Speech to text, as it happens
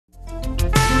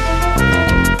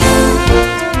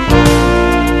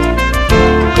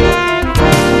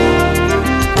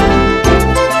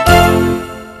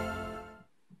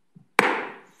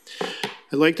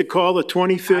like to call the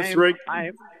 25th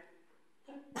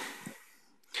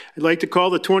I'd like to call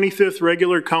the 25th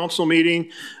regular council meeting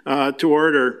to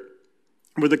order.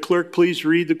 Would the clerk please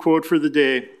read the quote for the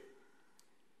day?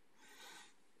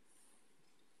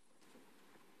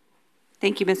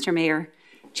 Thank you, Mr. Mayor.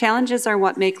 Challenges are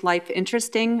what make life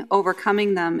interesting.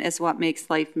 Overcoming them is what makes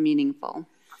life meaningful.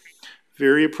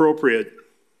 Very appropriate.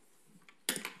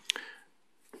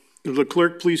 Will the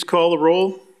clerk please call the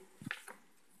roll?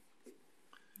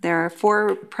 There are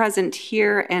 4 present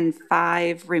here and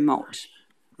 5 remote.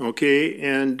 Okay,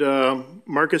 and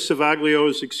Marcus Savaglio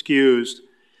is excused.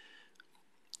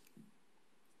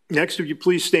 Next, would you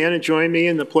please stand and join me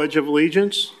in the Pledge of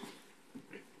Allegiance?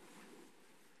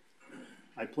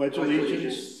 I pledge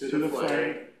allegiance to the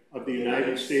flag of the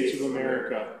United States of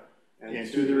America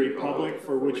and to the republic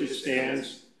for which it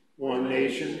stands, one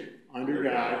nation, under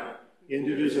God,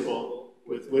 indivisible,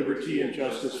 with liberty and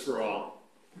justice for all.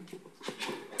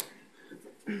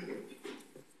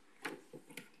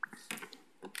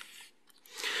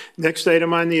 Next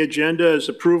item on the agenda is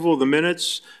approval of the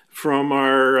minutes from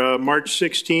our March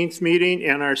 16th meeting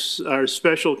and our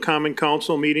special Common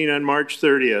Council meeting on March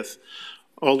 30th.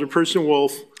 Alderperson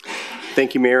Wolf.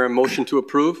 Thank you, Mayor. A motion to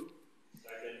approve.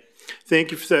 Second. Thank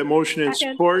you for that motion and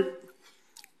support.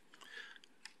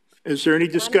 Is there any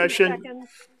discussion?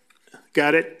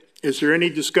 Got it. Is there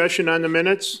any discussion on the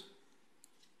minutes?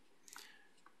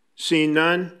 Seeing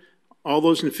none, all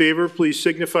those in favor, please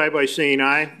signify by saying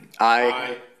aye.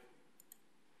 Aye.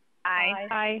 Aye.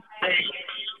 Aye.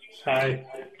 Aye.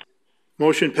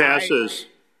 Motion passes.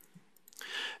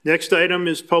 Next item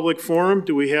is public forum.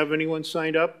 Do we have anyone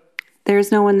signed up?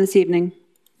 There's no one this evening.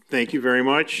 Thank you very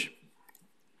much.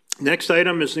 Next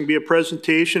item is going to be a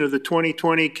presentation of the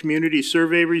 2020 community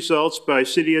survey results by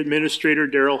City Administrator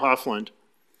Daryl Hoffland.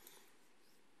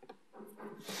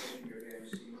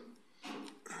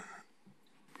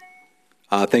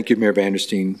 Thank you, Mayor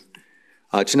Vandersteen.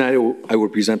 Tonight I will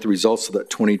present the results of the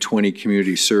 2020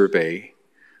 community survey.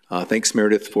 Thanks,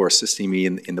 Meredith, for assisting me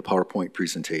in the PowerPoint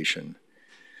presentation.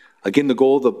 Again, the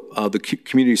goal of the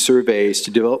community survey is to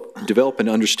develop an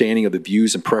understanding of the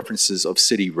views and preferences of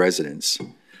city residents.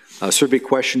 Survey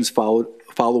questions follow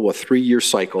a 3-year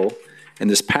cycle, and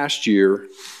this past year,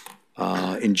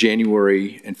 in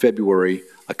January and February,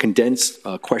 a condensed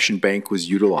question bank was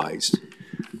utilized.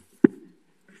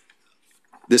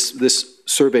 This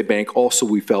survey bank also,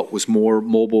 we felt, was more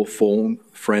mobile phone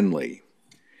friendly.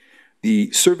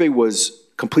 The survey was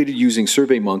completed using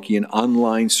SurveyMonkey, an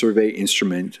online survey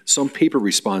instrument. Some paper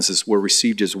responses were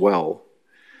received as well.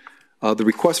 The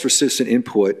request for citizen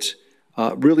input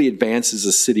really advances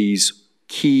the city's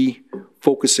key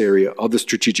focus area of the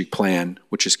strategic plan,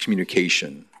 which is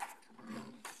communication.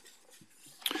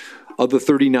 Of the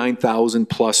 39,000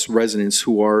 plus residents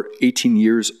who are 18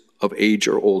 years of age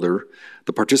or older,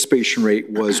 the participation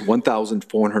rate was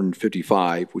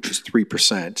 1,455, which is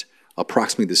 3%,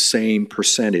 approximately the same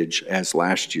percentage as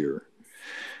last year.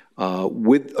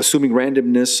 With assuming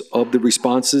randomness of the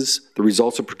responses, the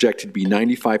results are projected to be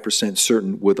 95%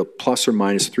 certain with a plus or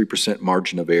minus 3%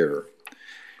 margin of error.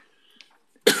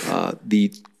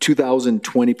 The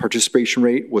 2020 participation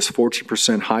rate was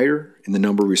 14% higher in the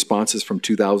number of responses from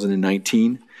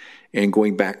 2019, and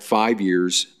going back 5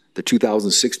 years, the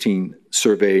 2016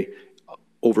 survey,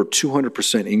 over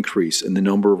 200% increase in the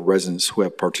number of residents who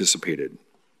have participated.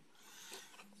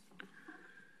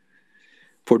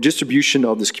 For distribution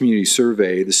of this community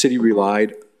survey, the city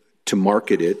relied to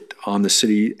market it on the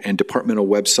city and departmental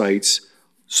websites,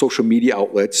 social media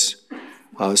outlets,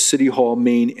 City Hall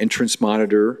main entrance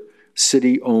monitor,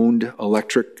 city-owned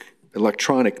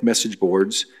electronic message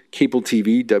boards, cable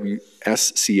TV,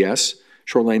 WSCS,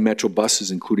 Shoreline Metro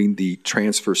buses, including the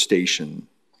transfer station.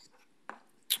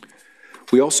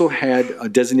 We also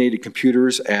had designated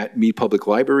computers at Meade Public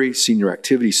Library, Senior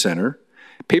Activity Center,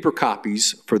 paper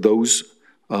copies for those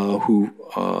who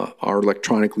are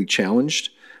electronically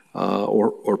challenged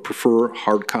or prefer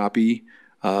hard copy,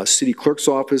 City Clerk's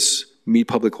Office, Meade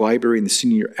Public Library, and the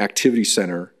Senior Activity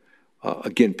Center.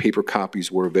 Again, paper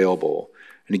copies were available.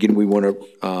 And again, we want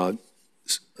to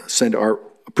send our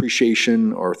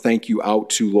appreciation or thank you out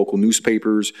to local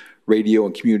newspapers, radio,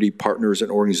 and community partners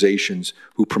and organizations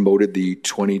who promoted the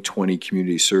 2020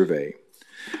 community survey.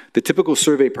 The typical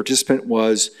survey participant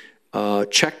was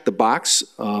checked the box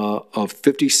of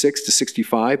 56 to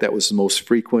 65. That was the most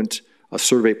frequent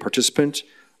survey participant.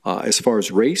 As far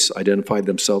as race, identified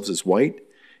themselves as white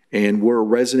and were a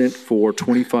resident for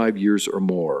 25 years or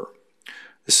more.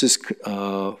 This is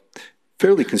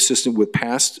fairly consistent with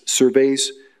past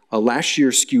surveys. Last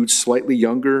year skewed slightly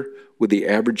younger with the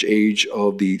average age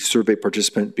of the survey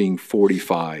participant being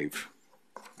 45.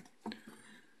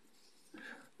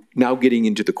 Now getting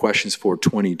into the questions for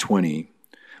 2020.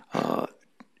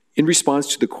 In response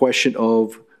to the question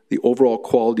of the overall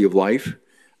quality of life,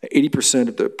 80%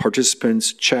 of the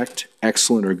participants checked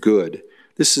excellent or good.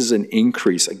 This is an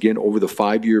increase, again, over the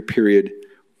 5-year period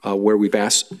where we've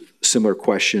asked a similar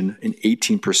question, an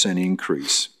 18%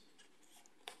 increase.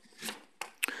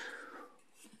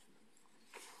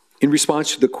 In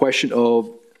response to the question of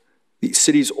the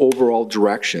city's overall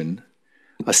direction,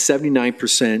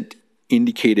 79%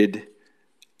 indicated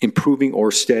improving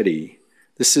or steady.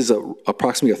 This is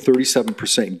approximately a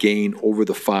 37% gain over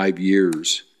the 5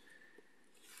 years.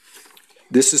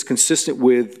 This is consistent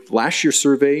with last year's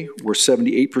survey, where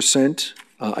 78%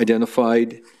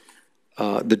 identified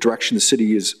the direction the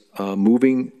city is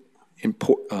moving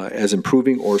as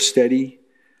improving or steady.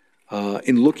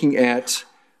 In looking at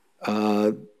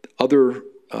other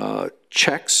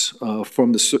checks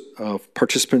from the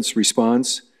participants'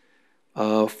 response,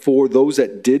 for those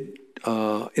that did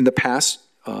in the past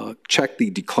check the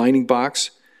declining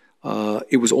box,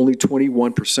 it was only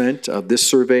 21% of this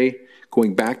survey.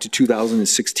 Going back to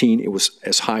 2016, it was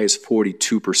as high as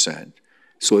 42%.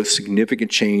 So a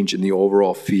significant change in the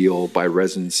overall feel by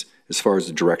residents as far as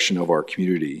the direction of our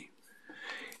community.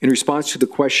 In response to the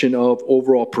question of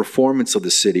overall performance of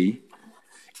the city,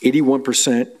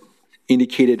 81%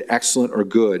 indicated excellent or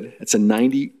good. That's a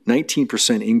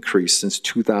 19% increase since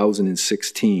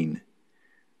 2016.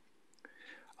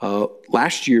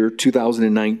 Last year,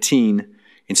 2019,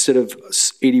 instead of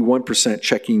 81%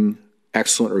 checking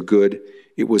excellent or good,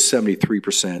 it was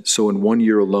 73%. So in 1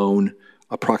 year alone,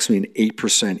 approximately an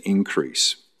 8%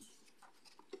 increase.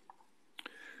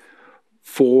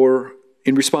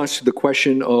 In response to the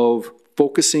question of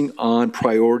focusing on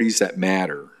priorities that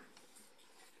matter,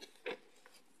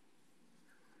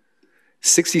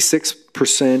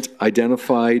 66%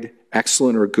 identified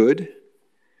excellent or good.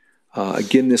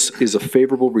 Again, this is a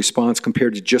favorable response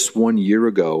compared to just 1 year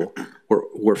ago,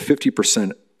 where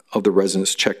 50% of the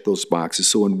residents checked those boxes.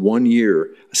 So in 1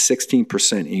 year, a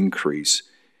 16% increase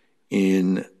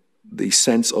in the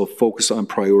sense of focus on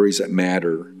priorities that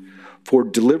matter. For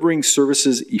delivering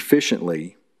services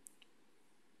efficiently,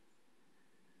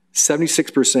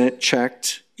 76%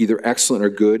 checked either excellent or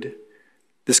good.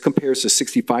 This compares to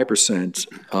 65%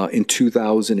 in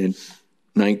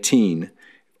 2019.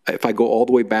 If I go all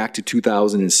the way back to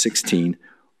 2016,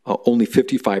 only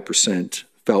 55%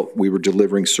 felt we were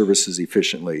delivering services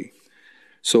efficiently.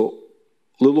 So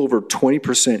a little over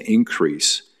 20%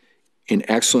 increase in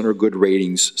excellent or good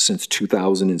ratings since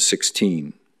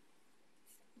 2016.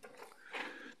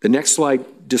 The next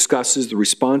slide discusses the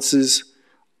responses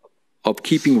of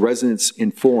keeping residents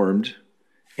informed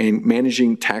and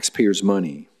managing taxpayers'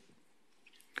 money.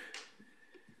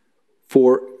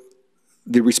 For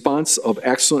the response of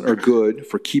excellent or good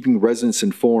for keeping residents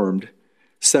informed,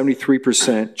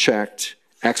 73% checked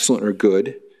excellent or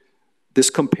good. This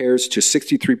compares to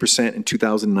 63% in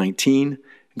 2019 and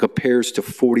compares to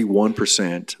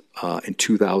 41% in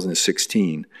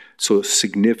 2016. So a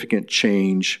significant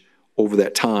change over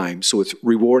that time. So it's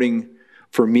rewarding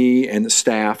for me and the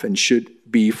staff, and should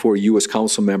be for you as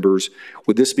council members,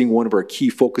 with this being one of our key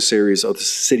focus areas of the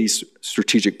city's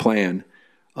strategic plan,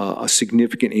 a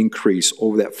significant increase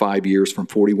over that 5 years from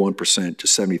 41% to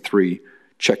 73%,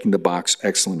 checking the box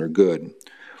excellent or good.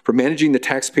 For managing the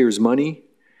taxpayers' money,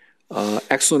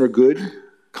 excellent or good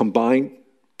combined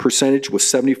percentage was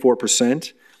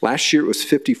 74%. Last year it was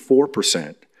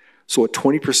 54%. So a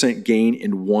 20% gain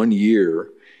in 1 year.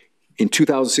 In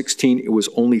 2016, it was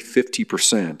only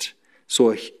 50%.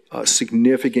 So a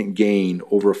significant gain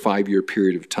over a 5-year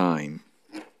period of time.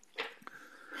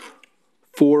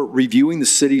 For reviewing the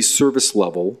city's service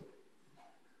level,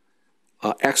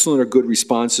 excellent or good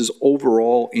responses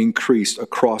overall increased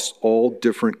across all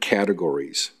different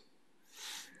categories.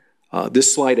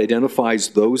 This slide identifies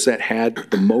those that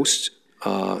had the most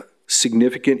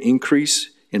significant increase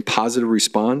in positive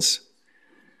response: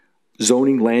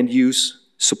 zoning, land use,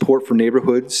 support for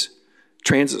neighborhoods,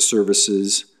 transit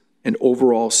services, and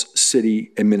overall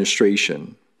city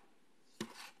administration.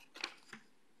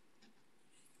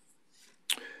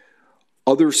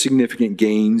 Other significant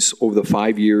gains over the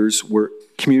 5 years were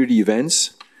community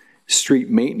events, street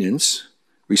maintenance,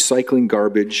 recycling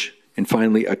garbage, and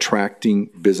finally attracting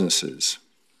businesses.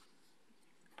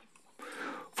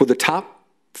 For the top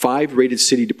 5 rated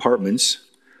city departments,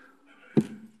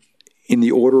 in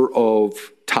the order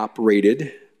of top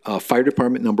rated, Fire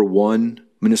Department number 1,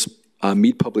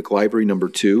 Mead Public Library number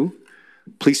 2,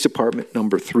 Police Department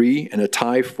number 3, and a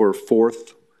tie for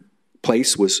 4th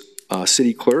place was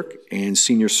city clerk, and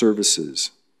senior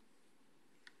services.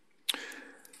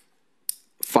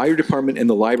 Fire department and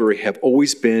the library have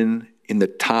always been in the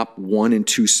top 1 and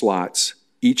 2 slots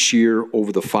each year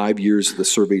over the 5 years the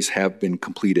surveys have been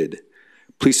completed.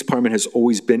 Police department has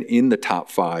always been in the top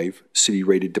 5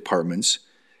 city-rated departments,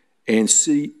 and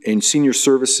senior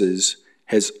services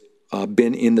has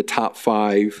been in the top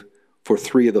 5 for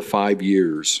 3 of the 5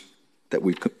 years that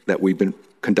we've been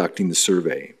conducting the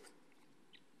survey.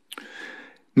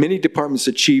 Many departments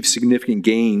achieved significant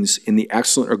gains in the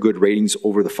excellent or good ratings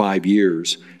over the 5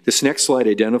 years. This next slide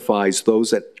identifies those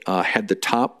that had the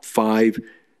top 5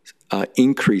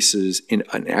 increases in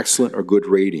an excellent or good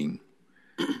rating.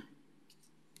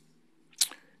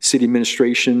 City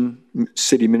administration,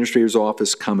 city administrator's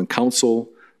office, common council,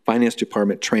 finance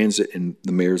department, transit, and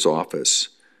the mayor's office.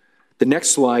 The next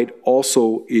slide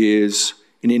also is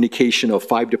an indication of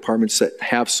 5 departments that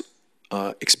have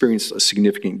experienced a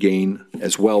significant gain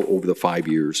as well over the 5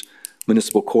 years.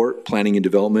 Municipal court, planning and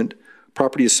development,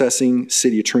 property assessing,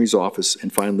 city attorney's office,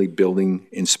 and finally building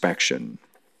inspection.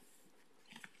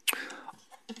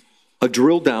 A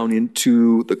drill down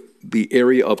into the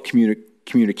area of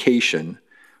communication,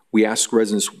 we ask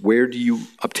residents, where do you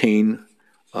obtain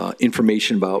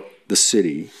information about the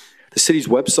city? The city's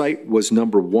website was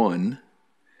number 1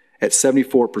 at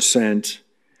 74%.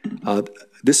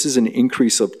 This is an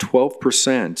increase of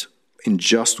 12% in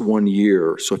just 1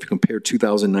 year. So if you compare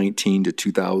 2019 to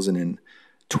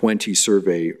 2020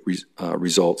 survey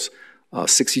results,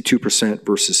 62%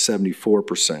 versus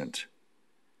 74%.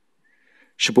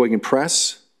 Sheboygan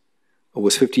Press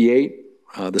was 58.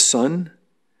 The Sun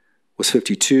was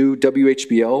 52.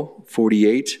 WHBL,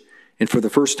 48. And for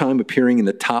the first time appearing in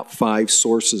the top 5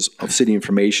 sources of city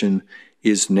information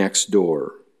is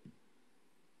Nextdoor.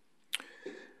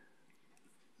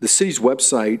 The city's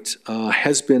website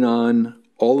has been on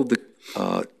all of the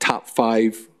top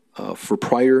 5 for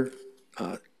prior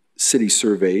city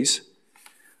surveys.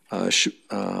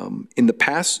 In the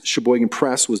past, Sheboygan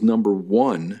Press was number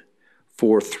 1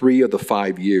 for 3 of the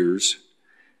 5 years.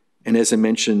 And as I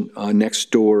mentioned,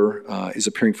 Nextdoor is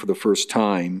appearing for the first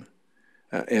time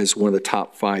as one of the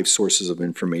top 5 sources of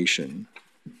information.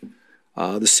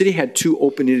 The city had 2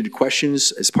 open-ended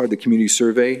questions as part of the community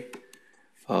survey.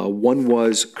 One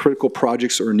was critical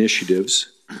projects or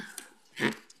initiatives.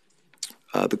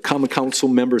 The Common Council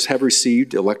members have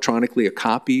received electronically a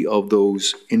copy of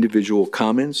those individual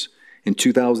comments. In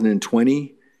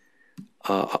 2020,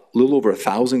 a little over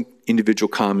 1,000 individual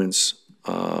comments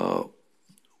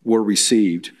were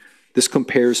received. This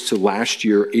compares to last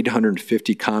year,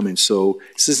 850 comments. So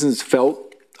citizens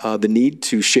felt the need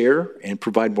to share and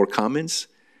provide more comments,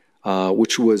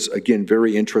 which was, again,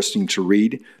 very interesting to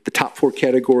read. The top 4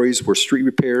 categories were street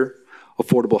repair,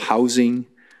 affordable housing,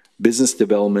 business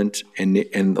development, and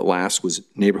the last was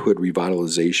neighborhood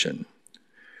revitalization.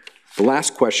 The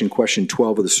last question, question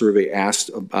 12 of the survey, asked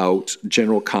about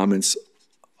general comments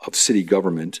of city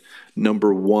government.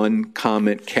 Number 1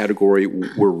 comment category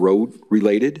were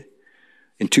road-related.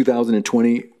 In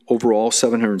 2020, overall,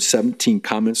 717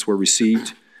 comments were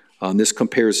received. This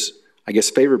compares, I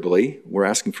guess, favorably. We're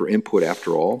asking for input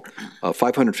after all.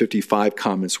 555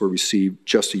 comments were received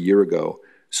just a year ago,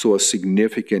 so a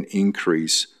significant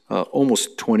increase,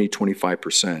 almost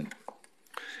 25%.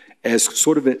 As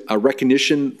sort of a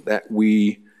recognition that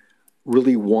we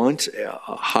really want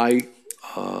high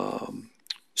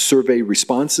survey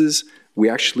responses, we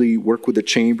actually work with the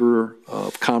Chamber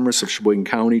of Commerce of Sheboygan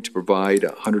County to provide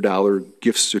a $100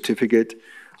 gift certificate.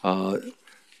 A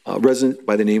resident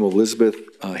by the name of Elizabeth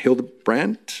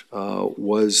Hildebrandt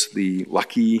was the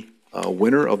lucky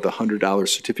winner of the $100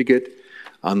 certificate.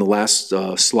 On the last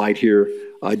slide here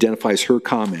identifies her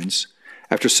comments.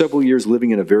 After several years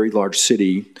living in a very large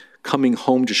city, coming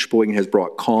home to Sheboygan has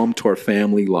brought calm to our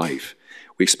family life.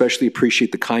 We especially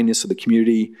appreciate the kindness of the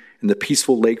community and the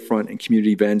peaceful lakefront and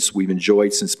community events we've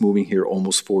enjoyed since moving here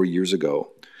almost 4 years ago.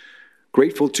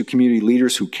 Grateful to community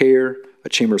leaders who care, a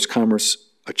Chamber of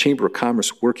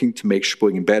Commerce working to make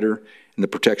Sheboygan better, and the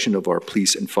protection of our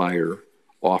police and fire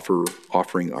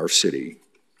offering our city.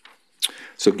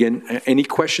 So again, any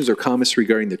questions or comments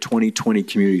regarding the 2020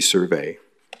 community survey?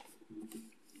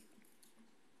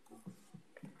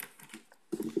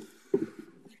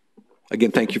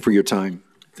 Again, thank you for your time.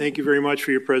 Thank you very much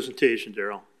for your presentation,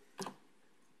 Darrell.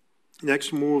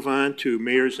 Next, we'll move on to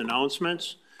mayor's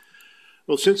announcements.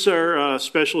 Well, since our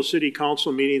special city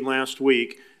council meeting last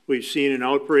week, we've seen an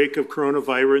outbreak of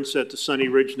coronavirus at the Sunny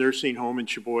Ridge Nursing Home in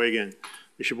Sheboygan.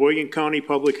 The Sheboygan County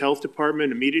Public Health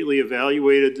Department immediately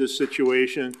evaluated this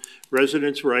situation.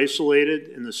 Residents were isolated,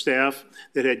 and the staff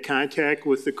that had contact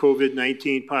with the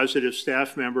COVID-19 positive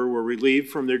staff member were relieved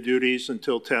from their duties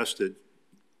until tested.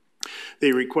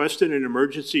 They requested an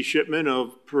emergency shipment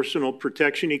of personal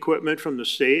protection equipment from the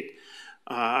state.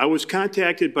 I was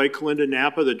contacted by Kalinda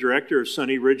Napa, the director of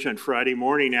Sunny Ridge, on Friday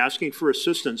morning, asking for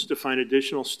assistance to find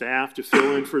additional staff to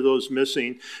fill in for those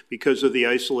missing because of the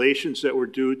isolations that were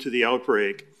due to the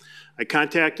outbreak. I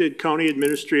contacted County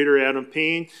Administrator Adam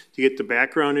Payne to get the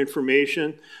background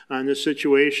information on this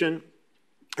situation,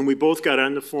 and we both got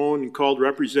on the phone and called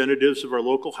representatives of our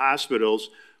local hospitals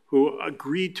who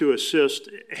agreed to assist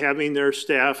having their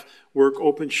staff work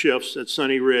open shifts at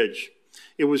Sunny Ridge.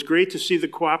 It was great to see the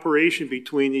cooperation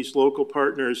between these local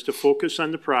partners to focus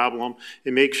on the problem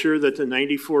and make sure that the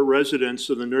 94 residents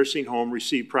of the nursing home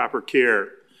receive proper care.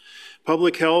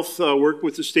 Public Health worked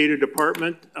with the State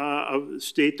Department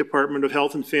of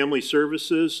Health and Family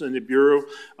Services and the Bureau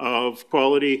of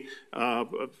Quality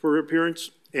for Appearance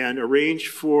and arranged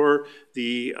for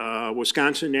the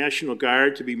Wisconsin National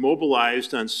Guard to be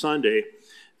mobilized on Sunday.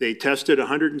 They tested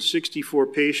 164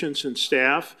 patients and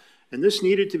staff, and this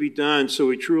needed to be done so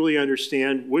we truly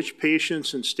understand which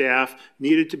patients and staff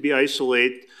needed to be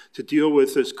isolated to deal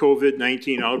with this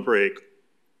COVID-19 outbreak.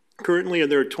 Currently,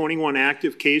 there are 21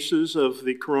 active cases of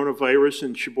the coronavirus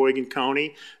in Sheboygan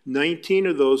County. 19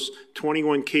 of those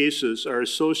 21 cases are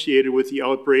associated with the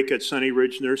outbreak at Sunny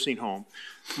Ridge Nursing Home.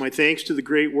 My thanks to the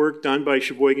great work done by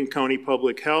Sheboygan County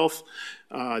Public Health,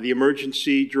 the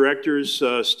emergency directors,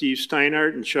 Steve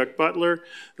Steinhardt and Chuck Butler,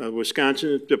 the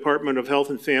Wisconsin Department of Health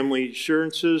and Family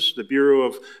Assurances, the Bureau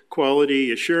of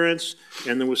Quality Assurance,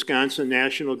 and the Wisconsin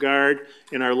National Guard,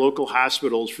 and our local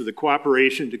hospitals for the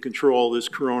cooperation to control this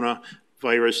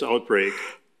coronavirus outbreak.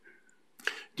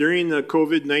 During the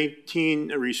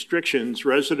COVID-19 restrictions,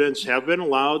 residents have been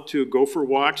allowed to go for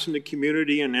walks in the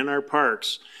community and in our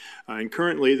parks. And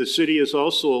currently, the city is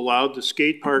also allowed the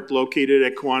skate park located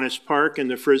at Kiwanis Park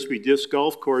and the Frisbee Disc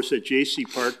Golf Course at J.C.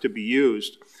 Park to be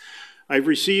used. I've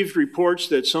received reports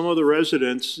that some of the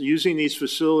residents using these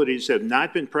facilities have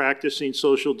not been practicing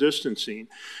social distancing.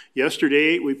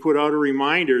 Yesterday, we put out a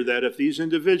reminder that if these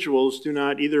individuals do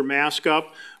not either mask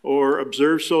up or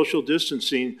observe social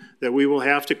distancing, that we will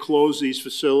have to close these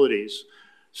facilities.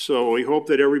 So we hope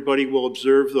that everybody will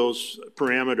observe those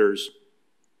parameters.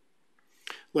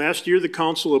 Last year, the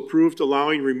council approved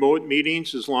allowing remote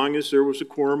meetings as long as there was a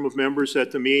quorum of members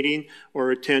at the meeting or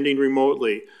attending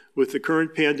remotely. With the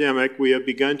current pandemic, we have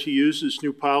begun to use this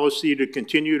new policy to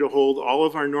continue to hold all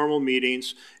of our normal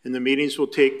meetings, and the meetings will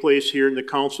take place here in the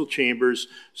council chambers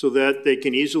so that they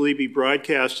can easily be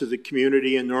broadcast to the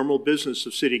community and normal business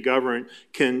of city government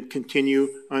can continue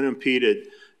unimpeded.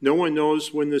 No one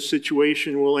knows when this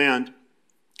situation will end,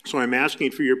 so I'm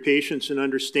asking for your patience and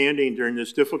understanding during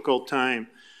this difficult time.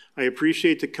 I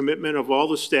appreciate the commitment of all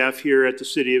the staff here at the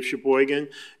City of Sheboygan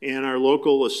and our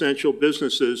local essential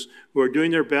businesses who are doing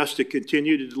their best to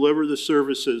continue to deliver the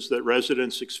services that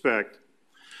residents expect.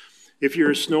 If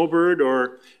you're a snowbird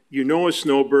or you know a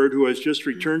snowbird who has just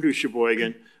returned to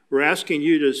Sheboygan, we're asking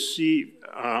you to see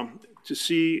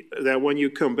that when you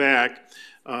come back,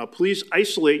 please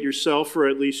isolate yourself for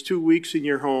at least 2 weeks in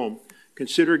your home.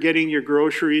 Consider getting your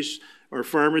groceries or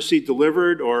pharmacy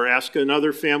delivered, or ask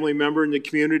another family member in the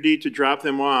community to drop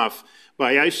them off.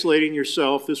 By isolating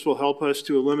yourself, this will help us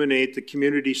to eliminate the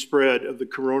community spread of the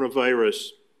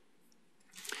coronavirus.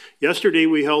 Yesterday,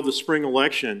 we held the spring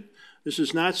election. This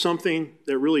is not something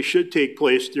that really should take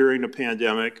place during a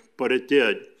pandemic, but it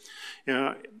did.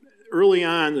 Early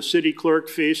on, the city clerk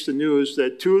faced the news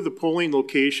that 2 of the polling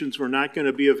locations were not going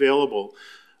to be available.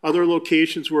 Other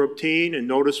locations were obtained and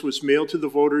notice was mailed to the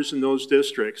voters in those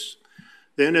districts.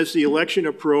 Then as the election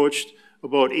approached,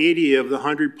 about 80 of the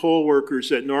 100 poll workers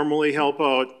that normally help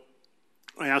out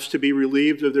asked to be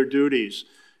relieved of their duties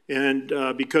and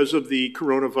because of the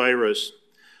coronavirus.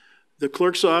 The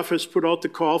clerk's office put out the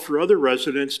call for other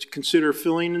residents to consider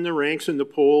filling in the ranks in the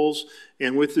polls,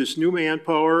 and with this new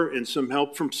manpower and some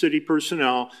help from city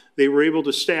personnel, they were able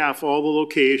to staff all the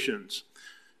locations.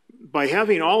 By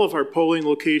having all of our polling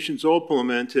locations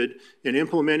implemented and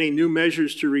implementing new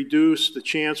measures to reduce the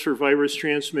chance for virus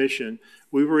transmission,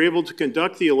 we were able to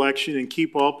conduct the election and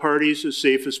keep all parties as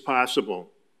safe as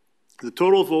possible. The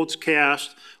total votes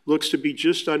cast looks to be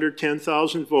just under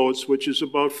 10,000 votes, which is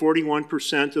about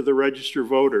 41% of the registered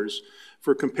voters.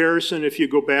 For comparison, if you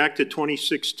go back to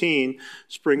 2016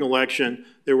 spring election,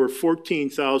 there were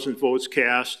 14,000 votes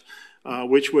cast,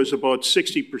 which was about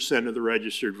 60% of the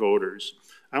registered voters.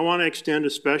 I want to extend a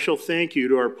special thank you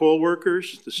to our poll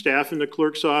workers, the staff in the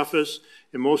clerk's office,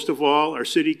 and most of all, our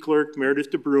city clerk,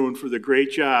 Meredith DeBruin, for the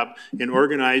great job in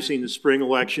organizing the spring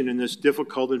election in this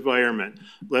difficult environment.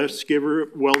 Let's give her a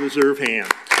well-deserved hand.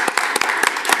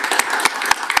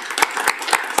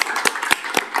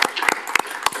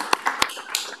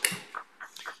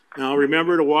 Now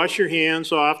remember to wash your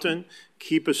hands often,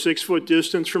 keep a 6-foot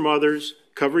distance from others,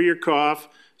 cover your cough,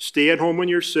 stay at home when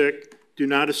you're sick, do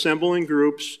not assemble in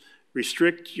groups,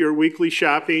 restrict your weekly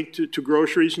shopping to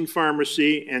groceries and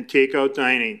pharmacy and takeout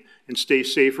dining, and stay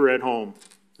safer at home.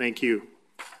 Thank you.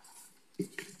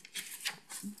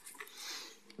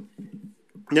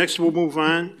 Next, we'll move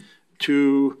on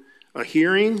to a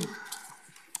hearing.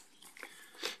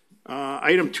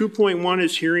 Item 2.1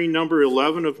 is hearing number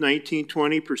 11 of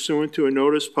 1920 pursuant to a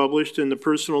notice published in the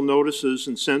personal notices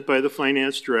and sent by the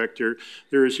finance director.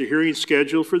 There is a hearing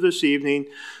scheduled for this evening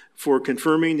for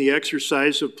confirming the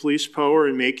exercise of police power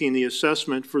and making the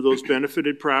assessment for those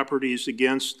benefited properties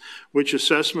against which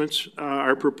assessments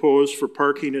are proposed for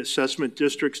parking assessment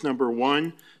districts number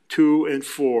 1, 2, and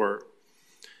 4,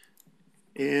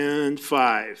 and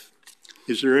 5.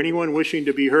 Is there anyone wishing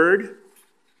to be heard?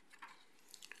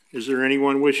 Is there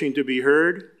anyone wishing to be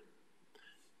heard?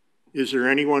 Is there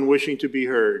anyone wishing to be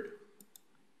heard?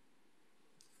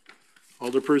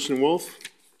 Alderperson Wolf?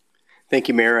 Thank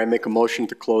you, Mayor. I make a motion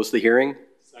to close the hearing.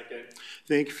 Second.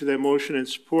 Thank you for that motion and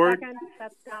support. Second,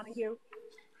 that's Donahue.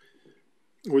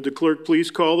 Would the clerk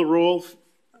please call the roll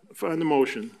on the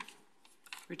motion?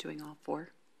 We're doing all 4?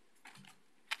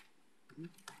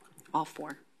 All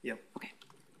 4? Yep. Okay.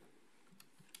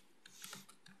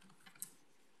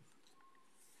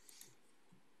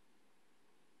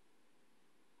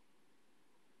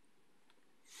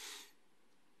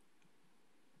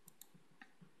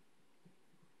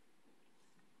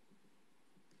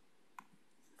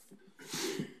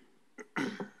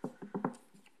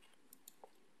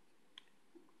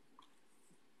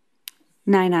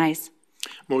 Nine ayes.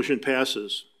 Motion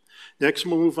passes. Next,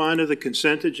 we'll move on to the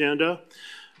consent agenda.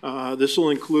 This will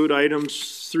include items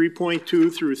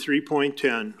 3.2 through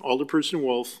 3.10. Alderperson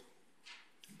Wolf.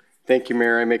 Thank you,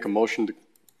 Mayor. I make a motion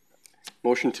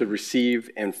to receive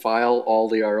and file all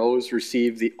the ROs,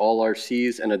 receive all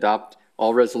RCs, and adopt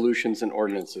all resolutions and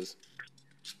ordinances.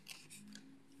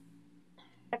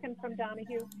 Second from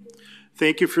Donahue.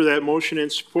 Thank you for that motion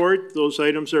and support. Those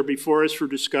items are before us for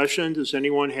discussion. Does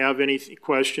anyone have any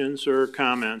questions or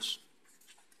comments?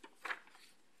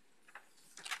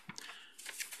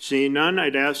 Seeing none,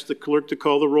 I'd ask the clerk to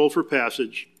call the roll for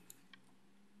passage.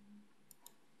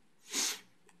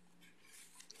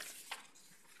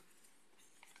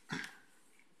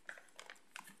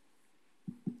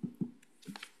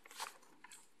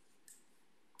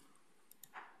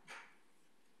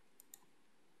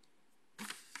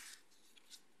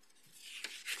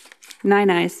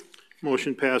 Nine ayes.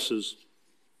 Motion passes.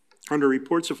 Under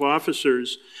reports of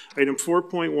officers, item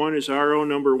 4.1 is RO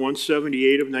number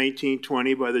 178 of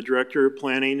 1920 by the Director of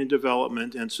Planning and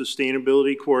Development and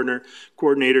Sustainability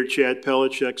Coordinator Chad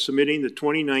Pelichek, submitting the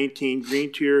 2019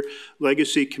 Green Tier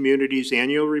Legacy Communities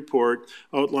Annual Report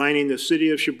outlining the City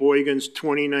of Sheboygan's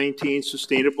 2019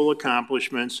 sustainable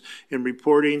accomplishments and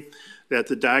reporting that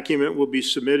the document will be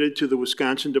submitted to the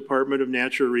Wisconsin Department of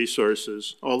Natural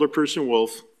Resources. Alderperson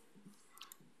Wolf.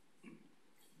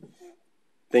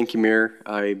 Thank you, Mayor.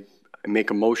 I make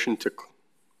a motion to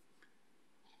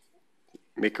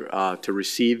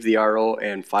receive the RO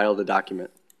and file the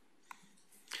document.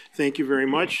 Thank you very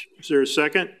much. Is there a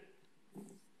second?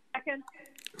 Second.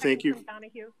 Thank you. From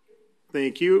Donahue.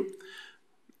 Thank you.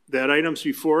 That item's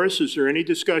before us. Is there any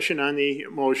discussion on the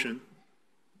motion?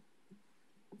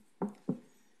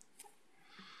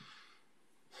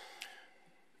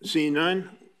 Seeing none,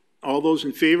 all those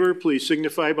in favor, please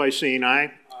signify by saying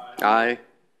aye. Aye.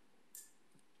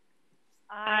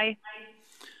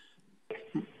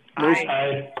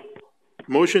 Aye.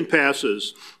 Motion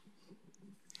passes.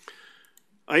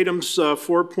 Items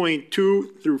 4.2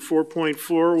 through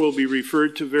 4.4 will be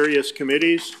referred to various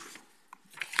committees.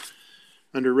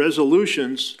 Under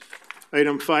resolutions,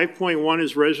 item 5.1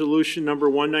 is resolution number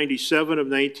 197 of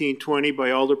 1920 by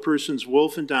Alderpersons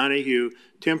Wolf and Donahue,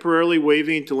 temporarily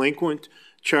waiving delinquent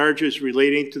charges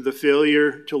relating to the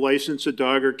failure to license a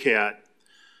dog or cat.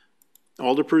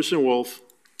 Alderperson Wolf.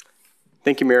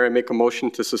 Thank you, Mayor. I make a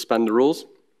motion to suspend the rules.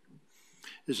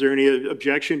 Is there any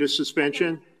objection to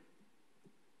suspension?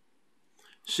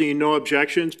 Seeing no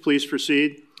objections, please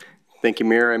proceed. Thank you,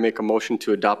 Mayor. I make a motion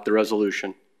to adopt the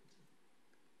resolution.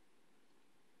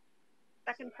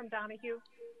 Second from Donahue.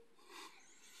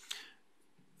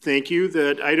 Thank you.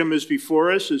 That item is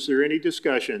before us. Is there any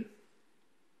discussion?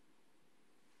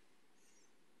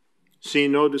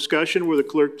 Seeing no discussion, will the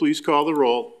clerk please call the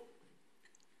roll?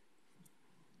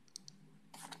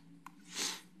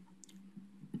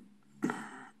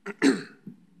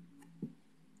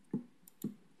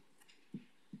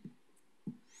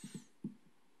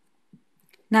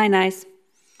 Nine ayes.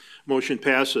 Motion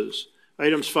passes.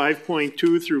 Items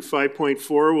 5.2 through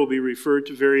 5.4 will be referred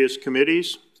to various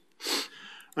committees.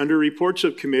 Under reports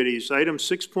of committees, item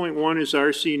 6.1 is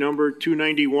RC number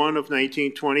 291 of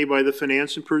 1920 by the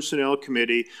Finance and Personnel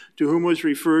Committee, to whom was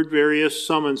referred various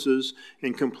summonses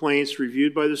and complaints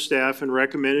reviewed by the staff and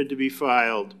recommended to be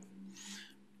filed.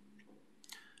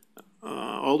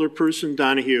 Alderperson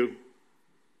Donahue.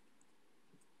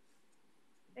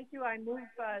 Thank you. I move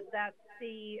that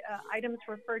the items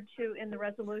referred to in the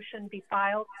resolution be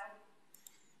filed.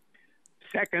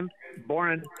 Second,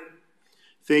 Boren.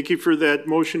 Thank you for that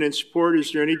motion and support.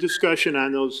 Is there any discussion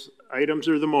on those items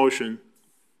or the motion?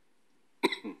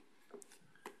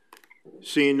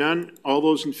 Seeing none, all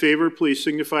those in favor, please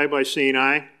signify by saying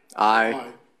aye.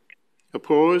 Aye.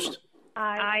 Opposed?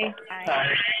 Aye.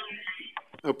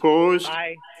 Opposed?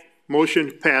 Aye.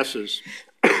 Motion passes.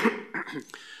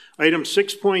 Item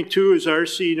 6.2 is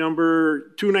RC number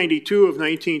 292 of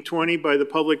 1920 by the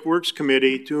Public Works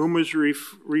Committee, to whom was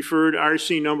referred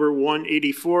RC number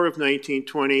 184 of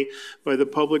 1920 by the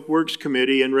Public Works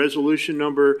Committee, and resolution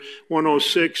number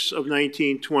 106 of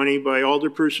 1920 by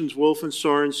Alderpersons Wolf and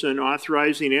Sorensen,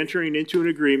 authorizing entering into an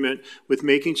agreement with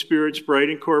Making Spirits Bright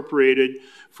Incorporated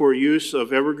for use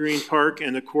of Evergreen Park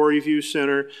and the Quarry View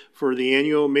Center for the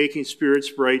annual Making Spirits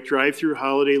Bright drive-through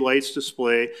holiday lights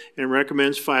display, and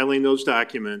recommends filing those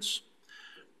documents.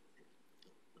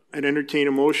 I'd entertain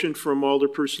a motion from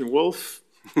Alderperson Wolf.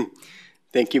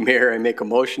 Thank you, Mayor. I make a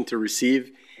motion to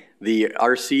receive the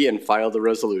RC and file the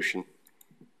resolution.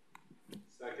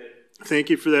 Second. Thank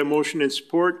you for that motion and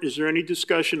support. Is there any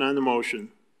discussion on the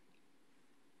motion?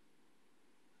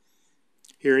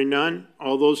 Hearing none,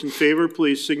 all those in favor,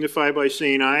 please signify by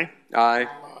saying aye. Aye.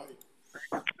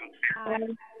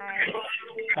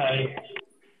 Aye.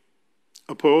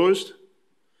 Opposed?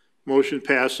 Motion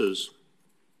passes.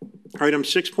 Item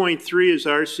 6.3 is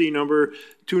RC number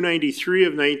 293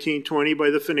 of 1920 by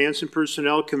the Finance and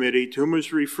Personnel Committee, to whom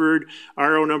was referred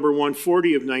RO number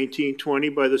 140 of 1920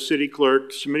 by the City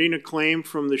Clerk, submitting a claim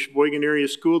from the Sheboygan Area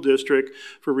School District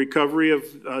for recovery of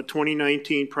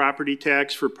 2019 property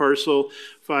tax for parcel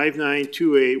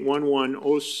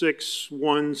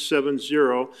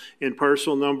 592811061170 and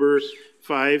parcel number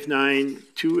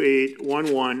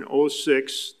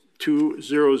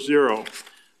 5928110620.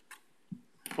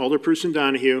 Alderperson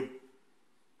Donahue.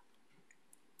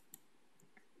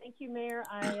 Thank you, Mayor.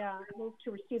 I move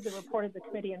to receive the report of the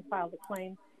committee and file the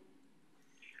claim.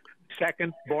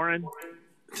 Second, Boren.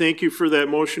 Thank you for that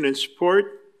motion and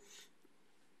support.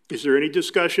 Is there any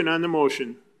discussion on the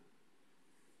motion?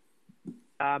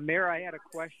 Mayor, I had a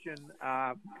question.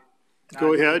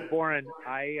 Go ahead. Boren,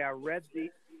 I read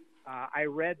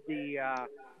the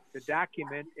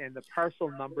document and the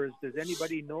parcel numbers. Does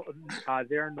anybody know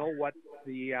what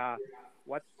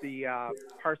the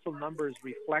parcel numbers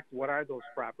reflect? What are those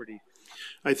properties?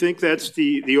 I think that's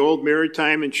the old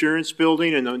Maritime Insurance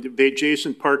Building and the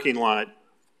adjacent parking lot.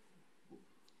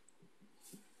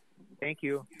 Thank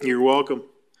you. You're welcome.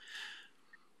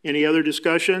 Any other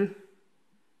discussion?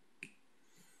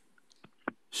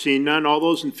 Seeing none, all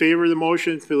those in favor of the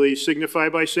motion, please signify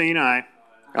by saying aye.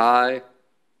 Aye.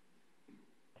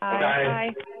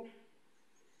 Aye.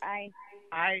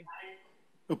 Aye.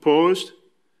 Opposed?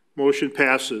 Motion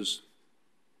passes.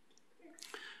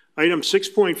 Item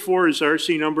 6.4 is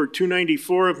RC number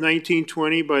 294 of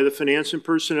 1920 by the Finance and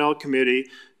Personnel Committee,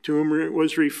 to whom it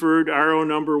was referred RO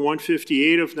number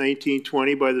 158 of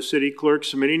 1920 by the City Clerk,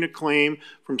 submitting a claim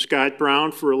from Scott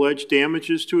Brown for alleged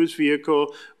damages to his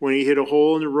vehicle when he hit a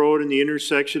hole in the road in the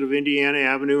intersection of Indiana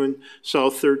Avenue and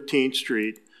South 13th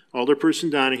Street.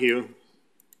 Alderperson Donahue.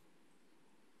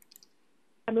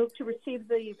 I move to receive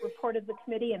the report of the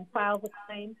committee and file the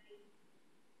claim.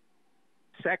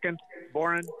 Second,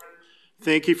 Boren.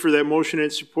 Thank you for that motion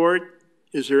and support.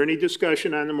 Is there any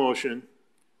discussion on the motion?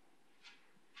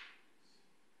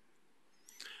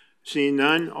 Seeing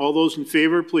none, all those in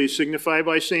favor, please signify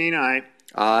by saying aye.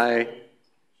 Aye.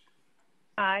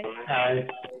 Aye. Aye.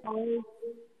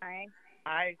 Aye.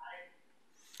 Aye.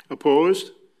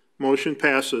 Opposed? Motion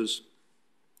passes.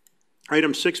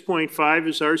 Item 6.5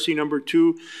 is RC number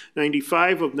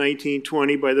 295 of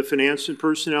 1920 by the Finance and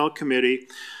Personnel Committee,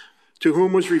 to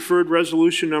whom was referred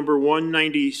resolution number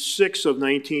 196 of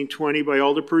 1920 by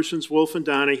Alderpersons Wolf and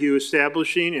Donahue,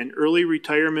 establishing an early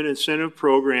retirement incentive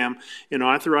program and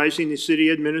authorizing the city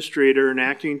administrator and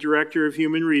acting director of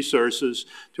human resources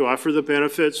to offer the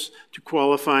benefits to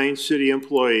qualifying city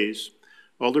employees.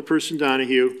 Alderperson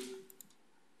Donahue.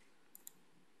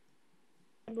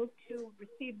 I move to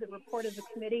receive the report of the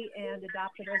committee and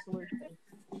adopt the resolution.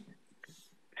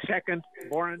 Second,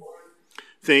 Boren.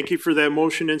 Thank you for that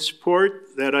motion and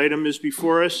support. That item is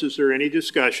before us. Is there any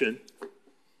discussion?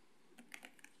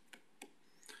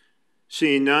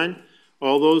 Seeing none,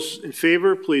 all those in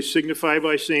favor, please signify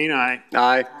by saying aye.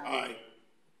 Aye. Aye.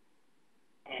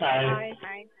 Aye.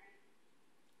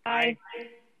 Aye.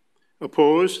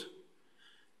 Opposed?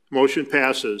 Motion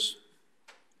passes.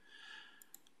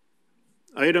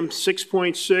 Item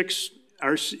 6.6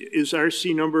 is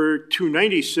RC number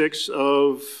 296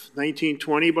 of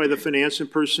 1920 by the Finance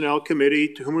and Personnel Committee,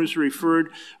 to whom is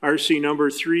referred RC number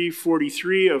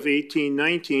 343 of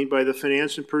 1819 by the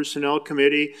Finance and Personnel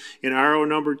Committee, and RO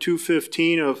number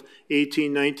 215 of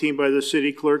 1819 by the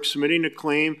City Clerk, submitting a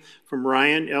claim from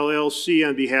Ryan LLC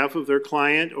on behalf of their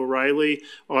client, O'Reilly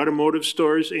Automotive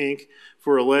Stores, Inc.,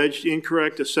 for alleged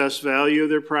incorrect assessed value of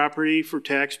their property for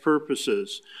tax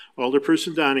purposes.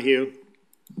 Alderperson Donahue.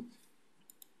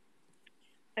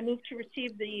 I move to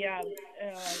receive the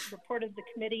report of the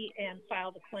committee and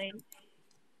file the claim.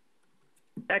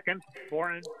 Second,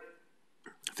 Boren.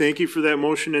 Thank you for that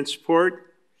motion and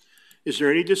support. Is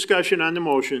there any discussion on the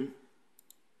motion?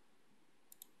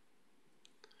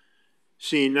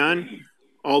 Seeing none,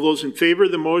 all those in favor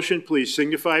of the motion, please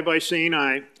signify by saying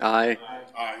aye. Aye.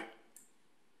 Aye.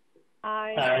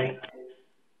 Aye. Aye.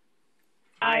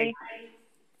 Aye.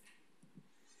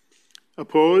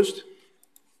 Opposed?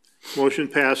 Motion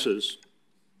passes.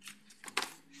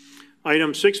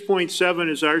 Item 6.7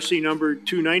 is RC number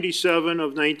 297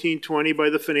 of 1920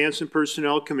 by the Finance and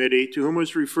Personnel Committee, to whom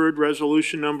was referred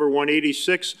resolution number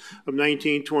 186 of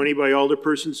 1920 by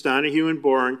Alderpersons Donahue and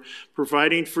Bourne,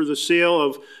 providing for the sale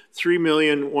of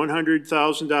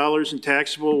 $3,100,000 in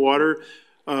taxable water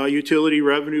utility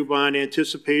revenue bond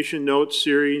anticipation notes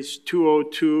series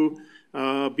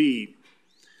 202B.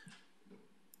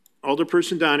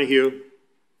 Alderperson Donahue.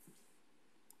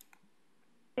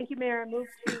 Thank you, Mayor. I move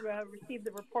to receive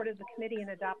the report of the committee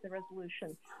and adopt the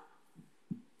resolution.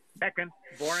 Second,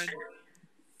 Boren.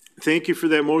 Thank you for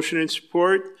that motion and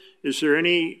support. Is there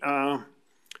any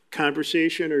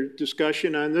conversation or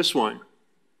discussion on this one?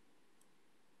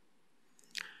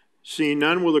 Seeing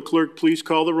none, will the clerk please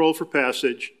call the roll for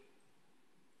passage?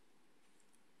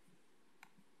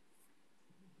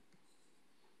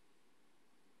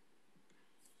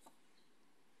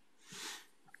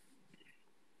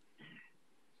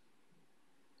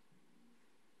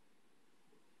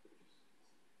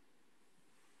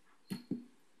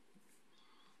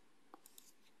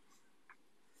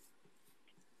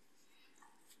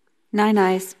 Nine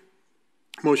ayes.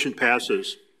 Motion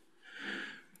passes.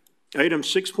 Item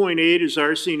 6.8 is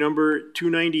RC number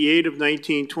 298 of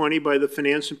 1920 by the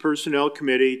Finance and Personnel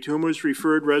Committee, to whom was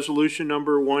referred resolution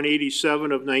number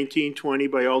 187 of 1920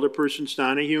 by Alderpersons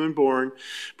Donahue and Bourne,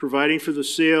 providing for the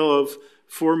sale of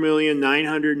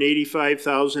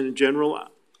 $4,985,000 in general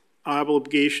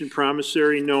obligation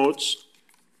promissory notes,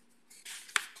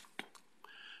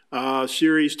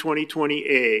 Series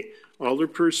 2020A.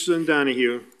 Alderperson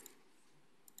Donahue.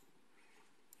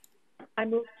 I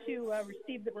move to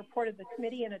receive the report of the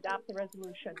committee and adopt the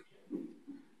resolution.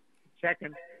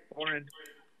 Second, Boren.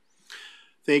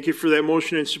 Thank you for that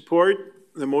motion and support.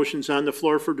 The motion's on the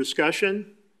floor for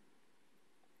discussion.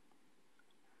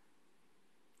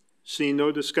 Seeing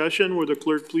no discussion, will the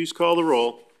clerk please call the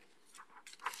roll?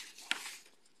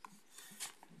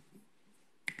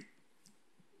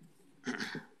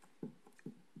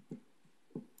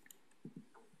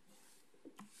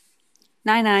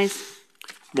 Nine ayes.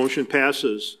 Motion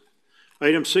passes.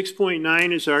 Item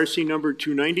 6.9 is RC number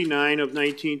 299 of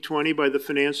 1920 by the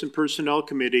Finance and Personnel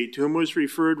Committee, to whom was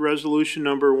referred resolution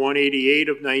number 188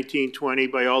 of 1920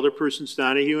 by Alderpersons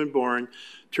Donahue and Bourne,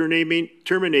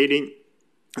 terminating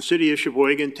the City of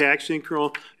Sheboygan Tax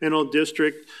Incremental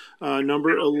District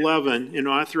number 11 and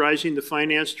authorizing the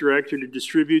Finance Director to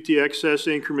distribute the excess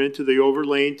increment to the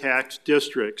overlaying tax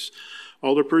districts.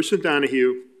 Alderperson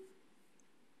Donahue.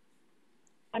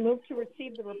 I move to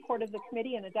receive the report of the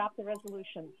committee and adopt the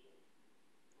resolution.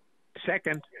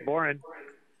 Second, Boren.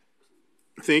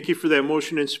 Thank you for that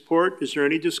motion and support. Is there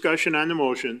any discussion on the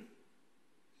motion?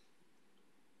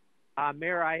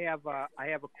 Mayor, I have a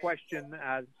question,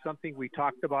 something we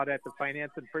talked about at the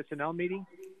Finance and Personnel meeting.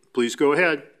 Please go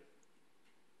ahead.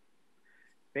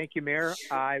 Thank you, Mayor.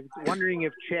 I was wondering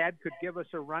if Chad could give us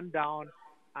a rundown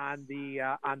on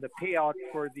the payout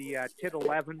for the TID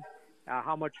 11,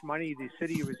 how much money the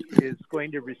city is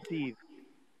going to receive.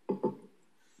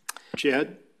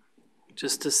 Chad?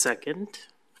 Just a second.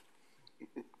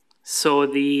 So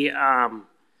the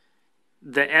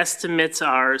estimates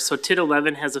are, so TID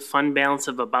 11 has a fund balance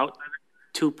of about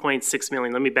 2.6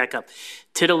 million. Let me back up.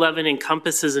 TID 11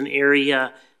 encompasses an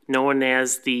area known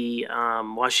as the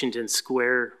Washington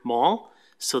Square Mall.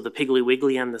 So the Piggly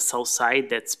Wiggly on the south side,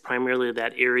 that's primarily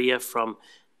that area from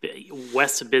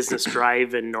west of Business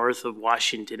Drive and north of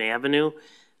Washington Avenue.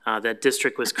 That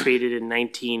district was created in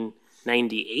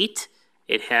 1998.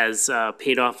 It has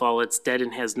paid off all its debt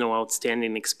and has no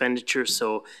outstanding expenditure.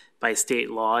 So by state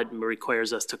law, it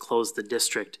requires us to close the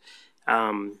district.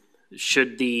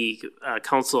 Should the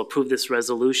council approve this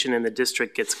resolution and the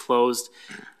district gets closed,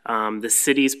 the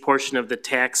city's portion of the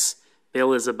tax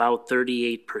bill is about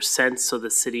 38%. So the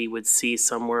city would see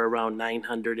somewhere around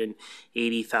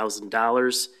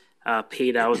 $980,000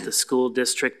 paid out. The school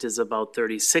district is about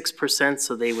 36%.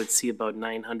 So they would see about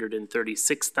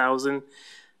 $936,000.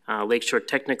 Lakeshore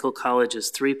Technical College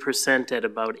is 3% at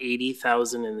about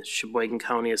 $80,000, and the Sheboygan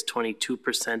County is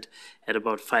 22% at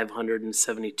about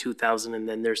 $572,000, and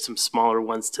then there's some smaller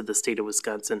ones to the state of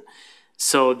Wisconsin.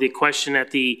 So the question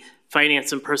at the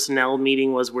Finance and Personnel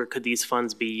meeting was, where could these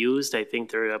funds be used? I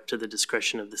think they're up to the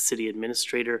discretion of the city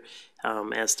administrator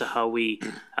as to how we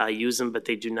use them, but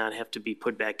they do not have to be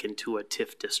put back into a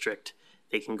TIF district.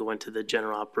 They can go into the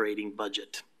general operating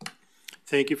budget.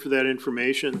 Thank you for that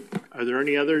information. Are there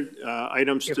any other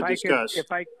items to discuss?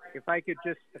 If I could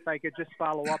just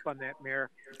follow up on that, Mayor.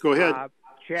 Go ahead.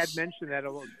 Chad mentioned that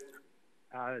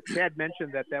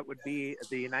that would be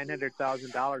the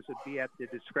 $900,000 would be at the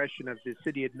discretion of the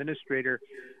city administrator.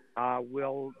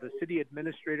 Will the city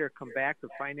administrator come back to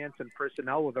Finance and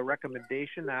Personnel with a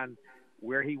recommendation on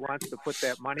where he wants to put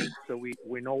that money so we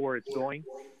know where it's going?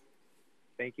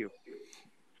 Thank you.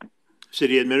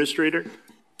 City administrator?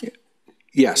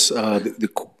 Yes, the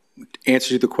answer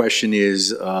to the question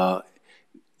is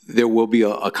there will be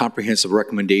a comprehensive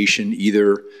recommendation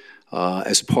either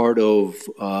as part of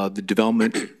the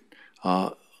development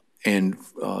and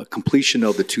completion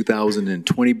of the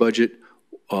 2020 budget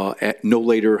at no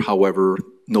later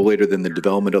than the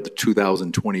development of the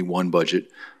 2021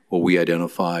 budget, where we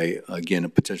identify, again, a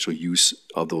potential use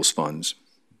of those funds.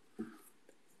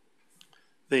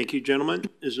 Thank you, gentlemen.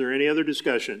 Is there any other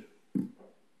discussion?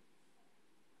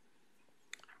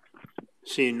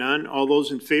 Seeing none, all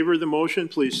those in favor of the motion,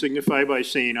 please signify by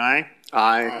saying aye.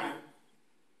 Aye.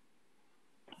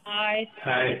 Aye.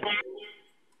 Aye.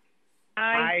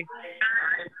 Aye.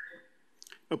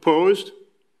 Opposed?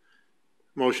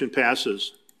 Motion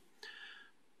passes.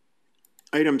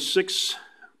 Item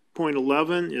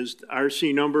 6.11 is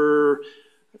RC number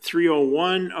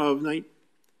 301 of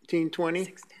 1920.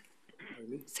 610.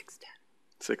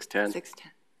 610.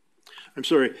 610. I'm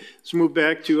sorry. Let's move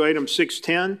back to item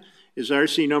 610. Is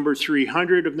RC number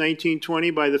 300 of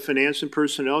 1920 by the Finance and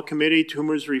Personnel Committee, to whom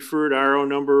was referred RO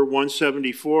number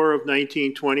 174 of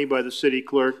 1920 by the city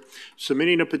clerk,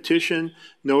 submitting a petition,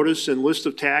 notice, and list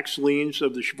of tax liens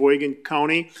of the Sheboygan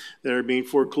County that are being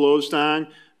foreclosed on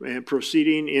and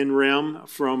proceeding in rem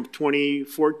from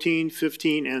 2014,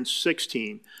 15, and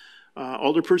 16.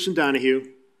 Alderperson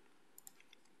Donahue.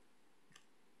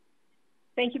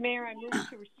 Thank you, Mayor. I move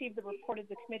to receive the report of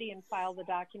the committee and file the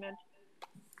document.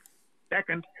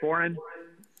 Second, Foreign.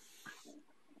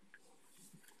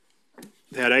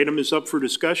 That item is up for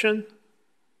discussion.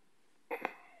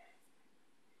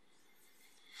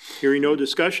 Hearing no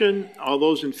discussion, all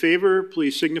those in favor,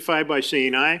 please signify by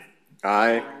saying aye.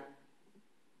 Aye.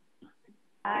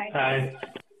 Aye. Aye.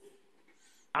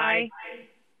 Aye.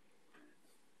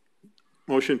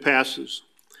 Motion passes.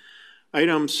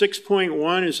 Item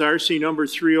 6.1 is RC number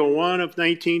 301 of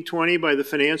 1920 by the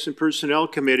Finance and Personnel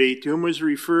Committee, to whom was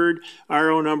referred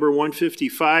RO number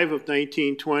 155 of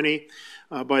 1920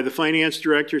 by the Finance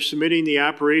Director, submitting the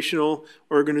Operational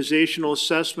Organizational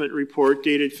Assessment Report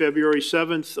dated February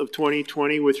 7th of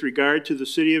 2020 with regard to the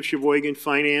City of Sheboygan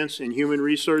Finance and Human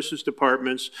Resources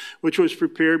Departments, which was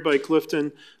prepared by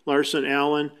Clifton Larson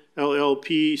Allen,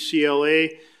 LLP,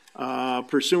 CLA,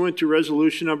 pursuant to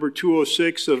resolution number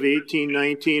 206 of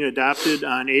 1819, adopted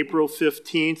on April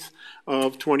 15th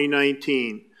of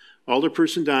 2019.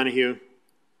 Alderperson Donahue.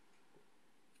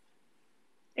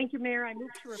 Thank you, Mayor. I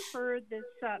move to refer this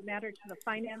matter to the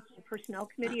Finance and Personnel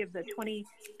Committee of the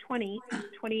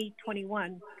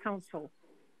 2020-2021 Council.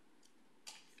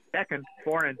 Second,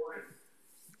 Foreign.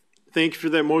 Thank you for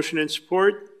that motion and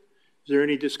support. Is there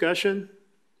any discussion?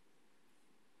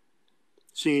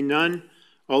 Seeing none,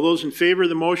 all those in favor of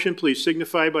the motion, please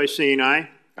signify by saying aye.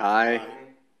 Aye.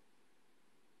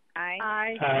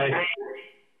 Aye. Aye.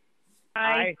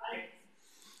 Aye.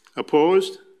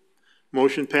 Opposed?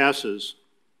 Motion passes.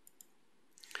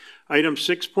 Item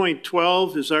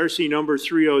 6.12 is RC number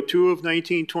 302 of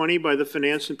 1920 by the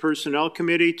Finance and Personnel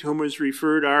Committee, to whom was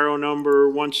referred RO number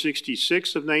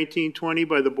 166 of 1920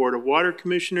 by the Board of Water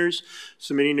Commissioners,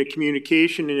 submitting a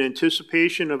communication in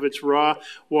anticipation of its raw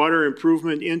water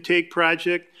improvement intake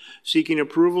project, seeking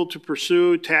approval to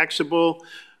pursue taxable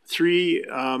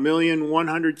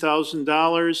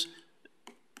 $3,100,000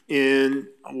 in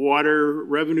water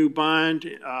revenue bond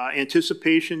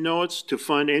anticipation notes to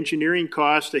fund engineering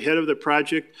costs ahead of the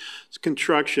project's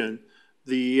construction.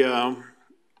 The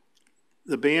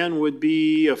ban would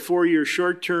be a 4-year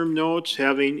short-term notes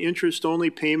having interest-only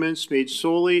payments made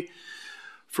solely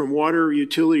from water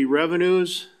utility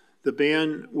revenues. The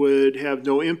ban would have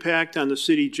no impact on the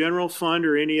city general fund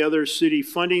or any other city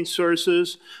funding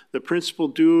sources. The principal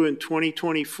due in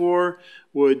 2024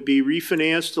 would be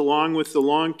refinanced along with the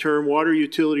long-term water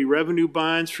utility revenue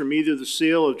bonds from either the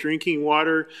sale of drinking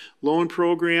water loan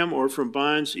program or from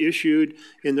bonds issued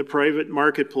in the private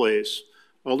marketplace.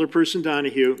 Alderperson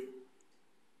Donahue.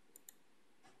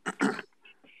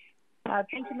 Thank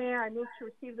you, Mayor. I move to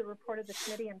receive the report of the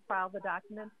committee and file the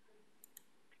documents.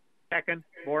 Second,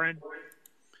 Moran.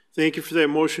 Thank you for that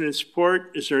motion and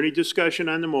support. Is there any discussion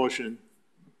on the motion?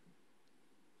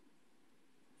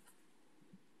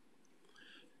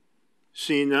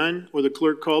 Seeing none, will the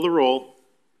clerk call the roll?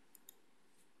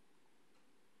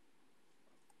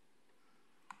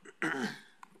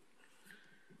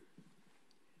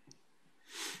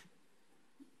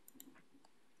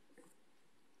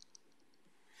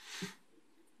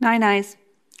 Nine ayes.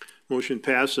 Motion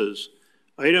passes.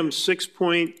 Items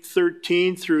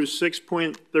 6.13 through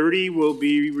 6.30 will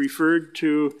be referred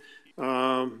to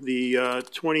the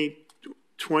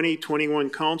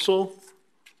 2020-21 Council.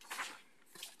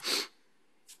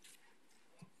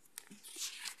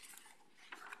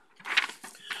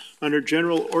 Under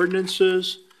General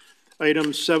Ordinances,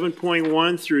 items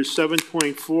 7.1 through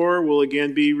 7.4 will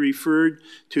again be referred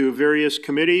to various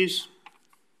committees.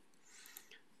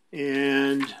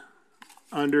 And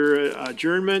under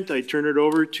adjournment, I turn it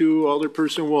over to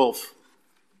Alderperson Wolf.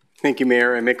 Thank you,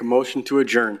 Mayor. I make a motion to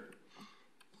adjourn.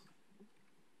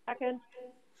 Second.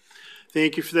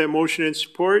 Thank you for that motion and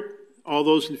support. All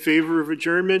those in favor of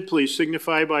adjournment, please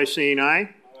signify by saying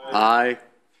aye. Aye.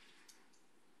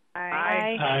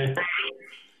 Aye. Aye.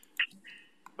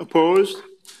 Opposed?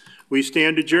 We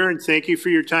stand adjourned. Thank you for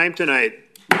your time tonight.